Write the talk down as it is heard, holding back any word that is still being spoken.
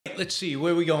let's see,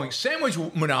 where are we going? Sandwich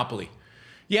monopoly.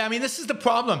 Yeah, I mean, this is the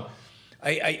problem.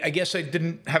 I guess I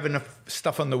didn't have enough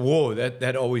stuff on the war.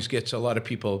 That always gets a lot of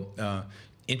people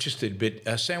interested.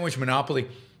 But sandwich monopoly.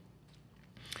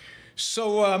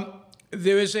 So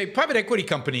there is a private equity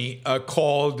company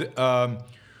called,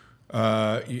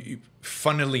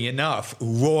 funnily enough,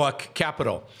 Roark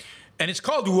Capital. And it's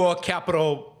called Roark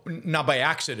Capital not by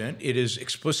accident. It is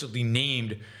explicitly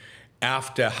named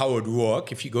after Howard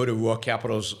Roark. If you go to Roark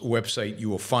Capital's website, you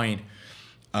will find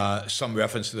some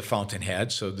reference to the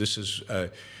Fountainhead. So this is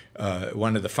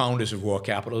one of the founders of Roark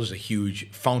Capital is a huge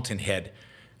Fountainhead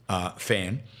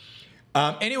fan.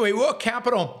 Anyway, Roark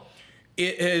Capital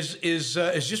is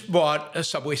just bought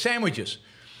Subway sandwiches.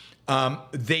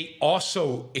 They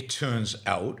also, it turns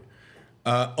out,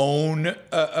 own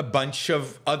a bunch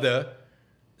of other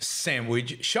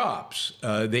sandwich shops.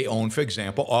 They own, for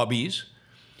example, Arby's,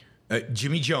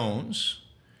 Jimmy John's,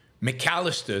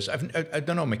 McAllister's, I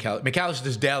don't know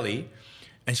McAllister's Deli,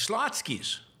 and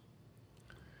Schlotsky's.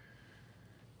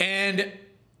 And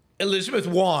Elizabeth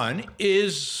Warren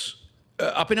is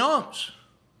up in arms.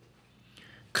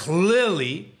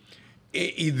 Clearly,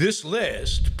 this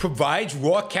list provides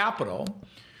Roark Capital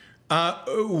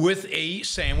with a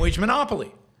sandwich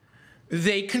monopoly.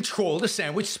 They control the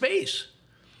sandwich space.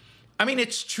 I mean,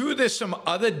 it's true there's some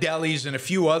other delis and a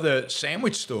few other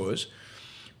sandwich stores,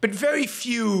 but very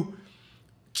few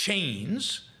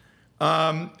chains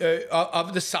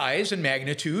of the size and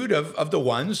magnitude of the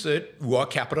ones that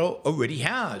Roark Capital already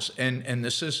has. And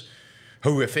this is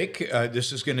horrific.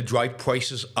 This is going to drive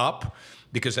prices up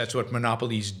because that's what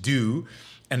monopolies do.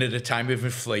 And at a time of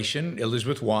inflation,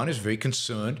 Elizabeth Warren is very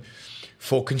concerned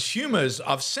for consumers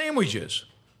of sandwiches.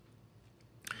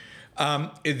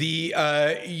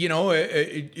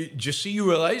 Just so you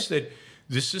realize that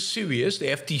this is serious, the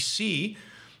FTC,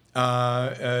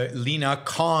 Lina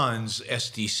Khan's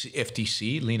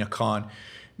FTC, Lina Khan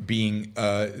being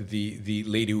the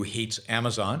lady who hates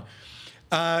Amazon,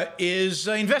 is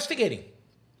investigating.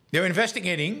 They're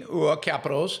investigating Roark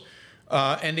Capital's,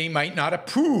 and they might not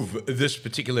approve this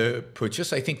particular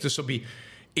purchase. I think this will be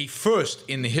a first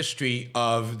in the history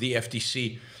of the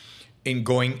FTC in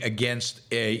going against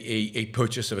a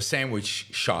purchase of a sandwich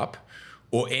shop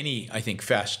or any, I think,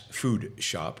 fast food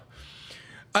shop.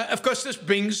 Of course, this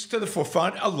brings to the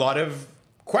forefront a lot of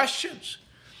questions.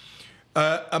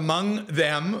 Among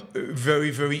them,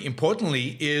 very, very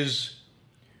importantly, is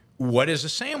what is a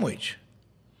sandwich?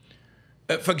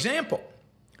 For example,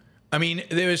 I mean,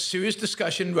 there is serious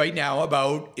discussion right now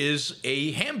about is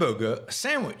a hamburger a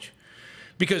sandwich?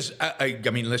 Because, I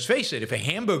mean, let's face it, if a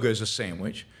hamburger is a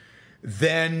sandwich,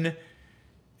 then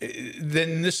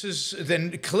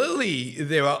clearly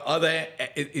there are other,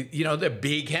 there are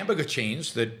big hamburger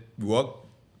chains that Roark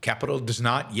Capital does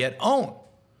not yet own.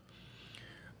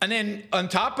 And then on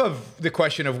top of the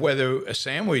question of whether a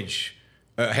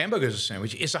hamburger is a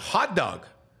sandwich, is a hot dog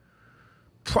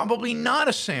probably not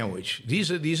a sandwich?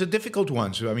 These are difficult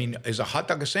ones. I mean, is a hot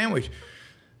dog a sandwich?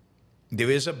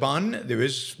 There is a bun, there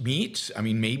is meat. I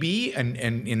mean, maybe, and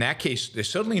in that case, there's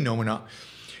certainly no monopoly.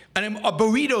 And a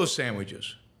burrito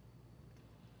sandwiches.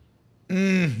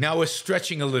 Now we're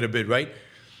stretching a little bit, right?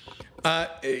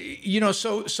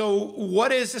 So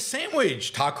what is a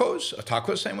sandwich? Tacos? Are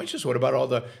taco sandwiches? What about all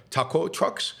the taco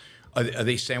trucks? Are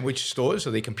they sandwich stores?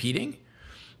 Are they competing?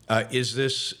 Is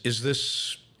this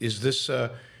an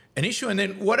issue? And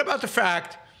then what about the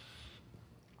fact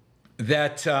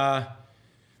that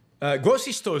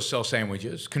grocery stores sell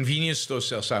sandwiches, convenience stores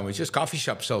sell sandwiches, coffee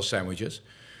shops sell sandwiches?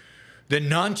 The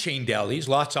non-chain delis,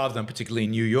 lots of them, particularly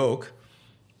in New York.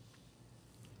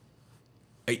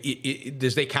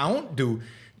 Does they count?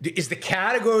 Is the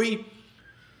category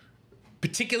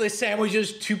particular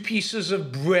sandwiches, 2 pieces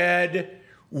of bread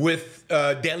with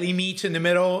deli meats in the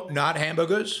middle, not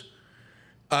hamburgers,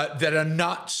 that are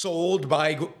not sold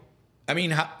by?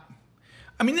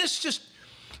 This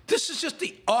is just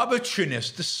the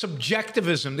arbitrariness, the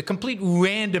subjectivism, the complete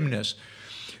randomness.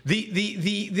 The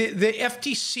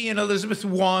FTC and Elizabeth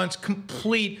Warren's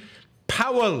complete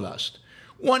power lust,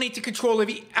 wanting to control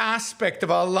every aspect of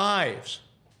our lives.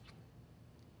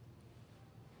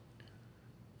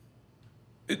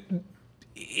 It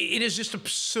is just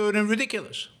absurd and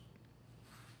ridiculous.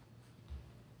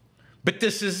 But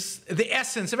this is the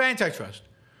essence of antitrust.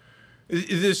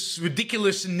 This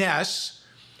ridiculousness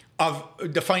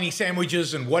of defining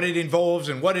sandwiches and what it involves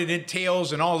and what it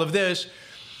entails and all of this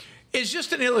is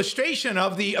just an illustration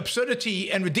of the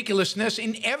absurdity and ridiculousness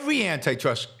in every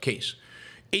antitrust case.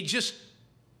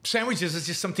 Sandwiches is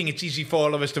just something it's easy for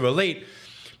all of us to relate.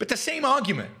 But the same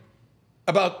argument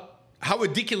about how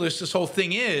ridiculous this whole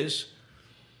thing is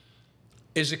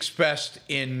is expressed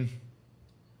in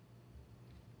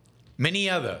many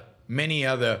other,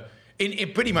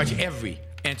 in pretty much every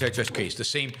antitrust case, the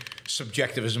same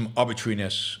subjectivism,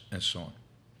 arbitrariness, and so on.